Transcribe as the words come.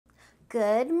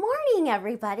Good morning,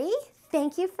 everybody.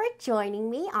 Thank you for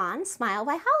joining me on Smile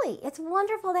by Holly. It's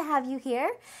wonderful to have you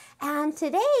here. And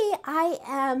today I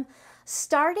am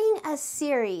starting a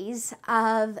series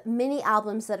of mini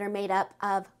albums that are made up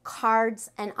of cards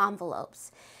and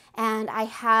envelopes. And I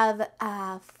have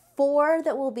 4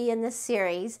 that will be in this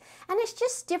series. And it's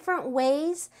just different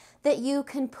ways that you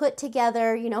can put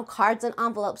together, cards and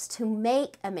envelopes to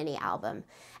make a mini album.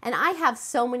 And I have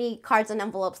so many cards and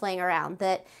envelopes laying around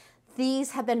that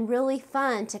these have been really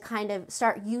fun to kind of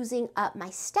start using up my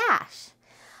stash.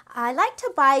 I like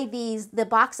to buy the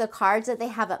box of cards that they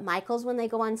have at Michael's when they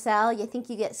go on sale. I think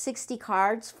you get 60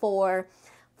 cards for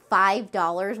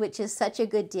 $5, which is such a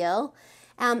good deal.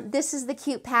 This is the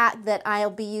cute pack that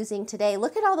I'll be using today.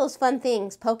 Look at all those fun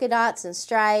things, polka dots and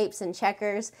stripes and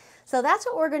checkers. So that's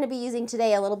what we're going to be using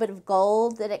today, a little bit of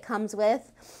gold that it comes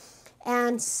with.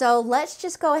 And so let's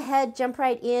just go ahead, jump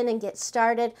right in and get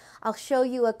started. I'll show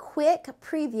you a quick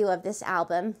preview of this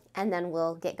album and then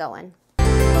we'll get going.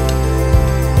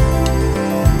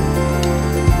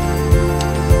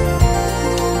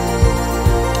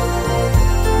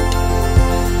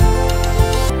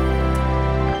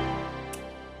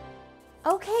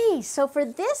 Okay, so for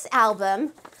this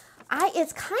album,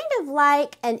 it's kind of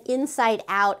like an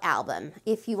inside-out album,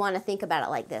 if you want to think about it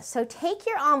like this. So take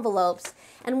your envelopes,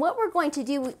 and what we're going to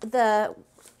do,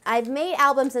 I've made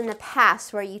albums in the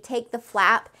past where you take the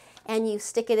flap and you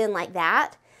stick it in like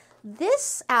that.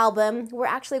 This album, we're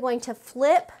actually going to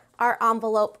flip our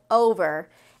envelope over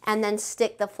and then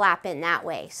stick the flap in that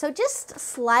way. So just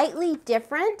slightly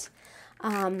different,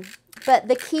 but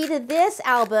the key to this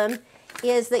album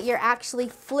is that you're actually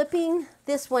flipping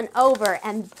this one over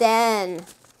and then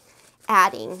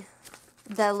adding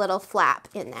the little flap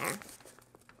in there.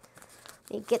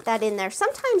 You get that in there.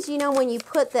 Sometimes, when you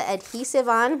put the adhesive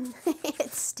on,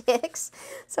 it sticks,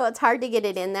 so it's hard to get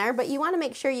it in there, but you want to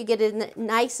make sure you get it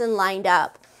nice and lined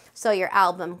up so your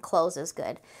album closes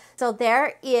good. So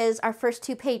there is our first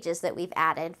 2 pages that we've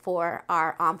added for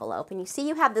our envelope. And you see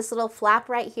you have this little flap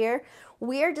right here.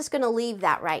 We're just going to leave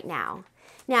that right now.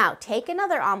 Now, take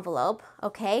another envelope,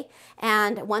 okay?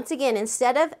 And once again,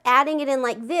 instead of adding it in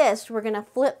like this, we're going to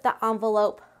flip the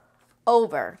envelope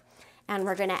over. And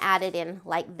we're going to add it in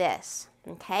like this,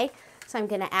 okay? So I'm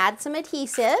going to add some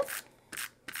adhesive.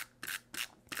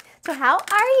 So how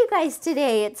are you guys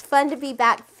today? It's fun to be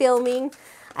back filming.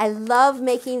 I love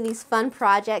making these fun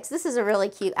projects. This is a really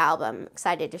cute album. I'm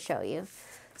excited to show you.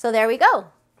 So there we go.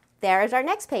 There's our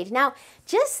next page. Now,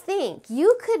 just think,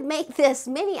 you could make this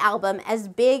mini album as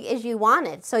big as you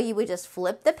wanted. So you would just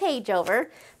flip the page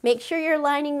over, make sure you're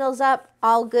lining those up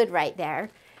all good right there.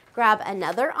 Grab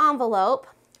another envelope,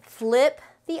 flip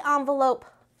the envelope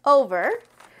over.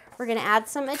 We're going to add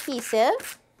some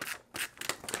adhesive.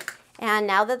 And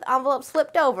now that the envelope's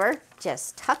flipped over,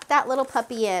 just tuck that little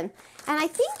puppy in. And I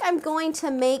think I'm going to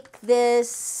make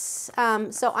this,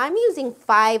 so I'm using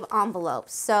 5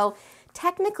 envelopes. So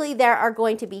technically, there are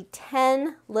going to be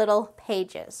 10 little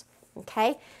pages,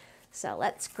 okay? So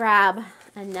let's grab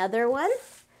another one.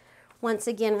 Once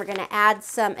again, we're going to add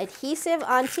some adhesive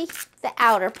onto the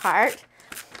outer part.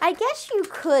 I guess you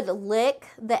could lick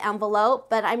the envelope,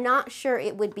 but I'm not sure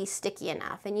it would be sticky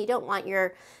enough, and you don't want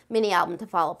your mini album to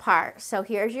fall apart. So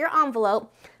here's your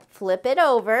envelope. Flip it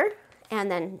over,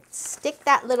 and then stick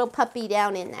that little puppy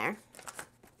down in there.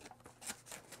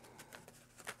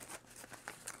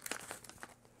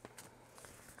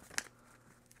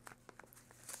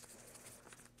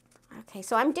 Okay,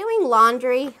 so I'm doing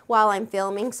laundry while I'm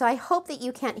filming, so I hope that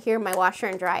you can't hear my washer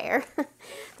and dryer.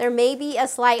 There may be a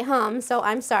slight hum, so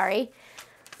I'm sorry.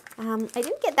 I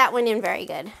didn't get that one in very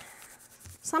good.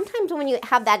 Sometimes when you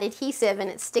have that adhesive and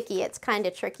it's sticky, it's kind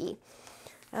of tricky.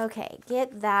 Okay,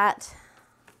 get that.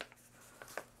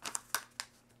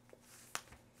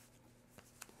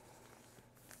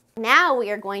 Now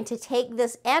we are going to take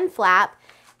this end flap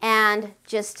and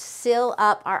just seal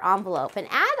up our envelope and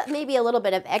add maybe a little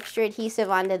bit of extra adhesive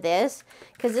onto this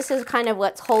because this is kind of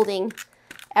what's holding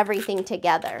everything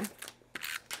together.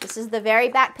 This is the very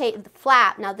back page, the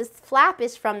flap. Now this flap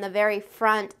is from the very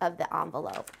front of the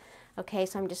envelope. Okay,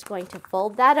 so I'm just going to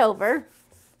fold that over.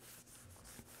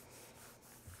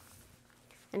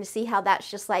 And to see how that's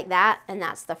just like that, and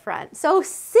that's the front. So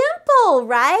simple,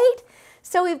 right?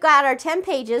 So we've got our 10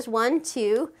 pages, 1,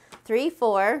 2, 3,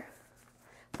 4,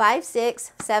 5,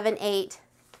 6, 7, 8,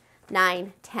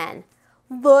 9, 10.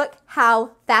 Look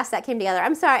how fast that came together.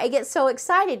 I'm sorry, I get so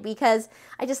excited because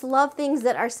I just love things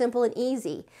that are simple and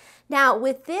easy. Now,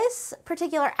 with this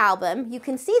particular album, you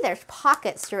can see there's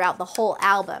pockets throughout the whole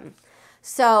album.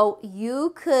 So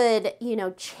you could,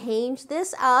 change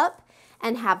this up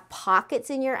and have pockets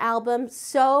in your album.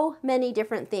 So many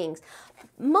different things.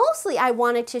 Mostly I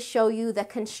wanted to show you the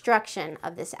construction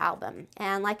of this album.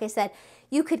 And like I said,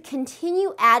 you could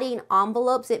continue adding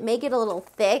envelopes. It may get a little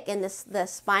thick, and the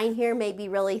spine here may be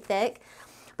really thick.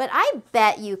 But I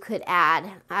bet you could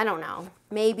add, I don't know,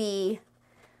 maybe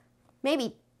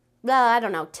I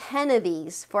don't know, 10 of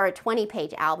these for a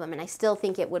 20-page album, and I still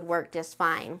think it would work just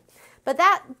fine. But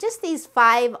just these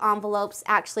 5 envelopes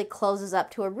actually closes up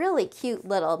to a really cute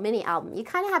little mini album. You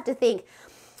kind of have to think,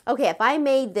 okay, if I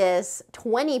made this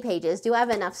 20 pages, do I have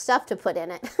enough stuff to put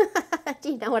in it? Do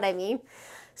you know what I mean?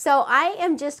 So I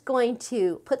am just going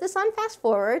to put this on fast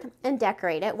forward and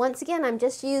decorate it. Once again, I'm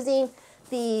just using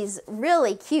these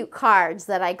really cute cards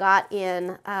that I got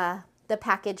in the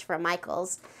package from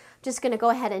Michael's. Just going to go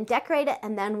ahead and decorate it,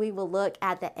 and then we will look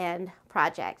at the end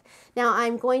project. Now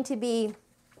I'm going to be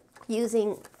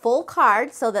using full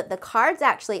cards so that the cards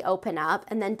actually open up,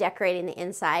 and then decorating the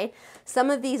inside.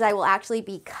 Some of these I will actually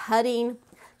be cutting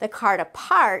the card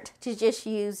apart to just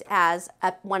use as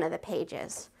one of the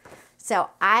pages. So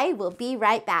I will be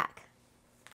right back.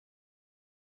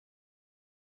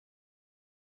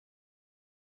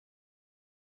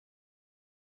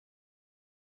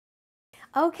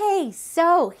 Okay,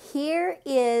 so here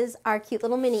is our cute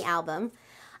little mini album,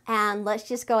 and let's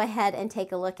just go ahead and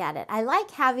take a look at it. I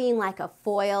like having like a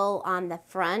foil on the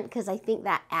front because I think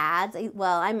that adds,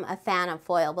 well, I'm a fan of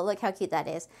foil, but look how cute that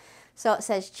is. So it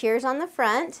says cheers on the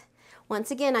front.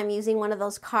 Once again, I'm using one of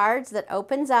those cards that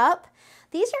opens up.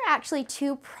 These are actually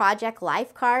 2 Project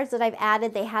Life cards that I've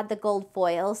added. They had the gold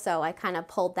foil, so I kind of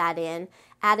pulled that in,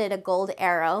 added a gold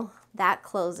arrow, that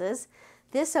closes.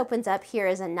 This opens up. Here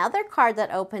is another card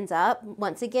that opens up.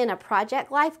 Once again, a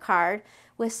Project Life card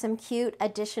with some cute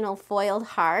additional foiled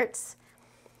hearts.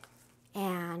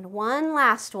 And one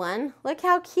last one. Look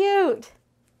how cute.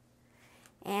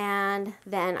 And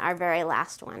then our very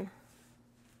last one.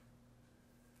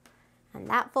 And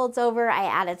that folds over. I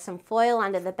added some foil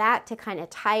onto the back to kind of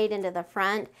tie it into the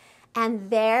front. And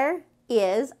there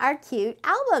is our cute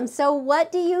album. So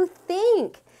what do you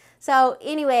think? So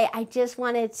anyway, I just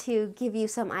wanted to give you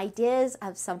some ideas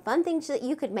of some fun things that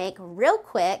you could make real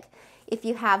quick if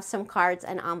you have some cards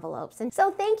and envelopes. And so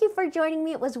thank you for joining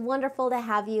me. It was wonderful to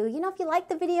have you. You know, if you liked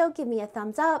the video, give me a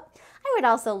thumbs up. I would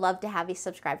also love to have you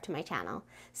subscribe to my channel.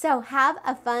 So have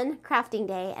a fun crafting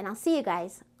day, and I'll see you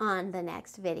guys on the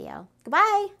next video.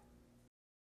 Goodbye.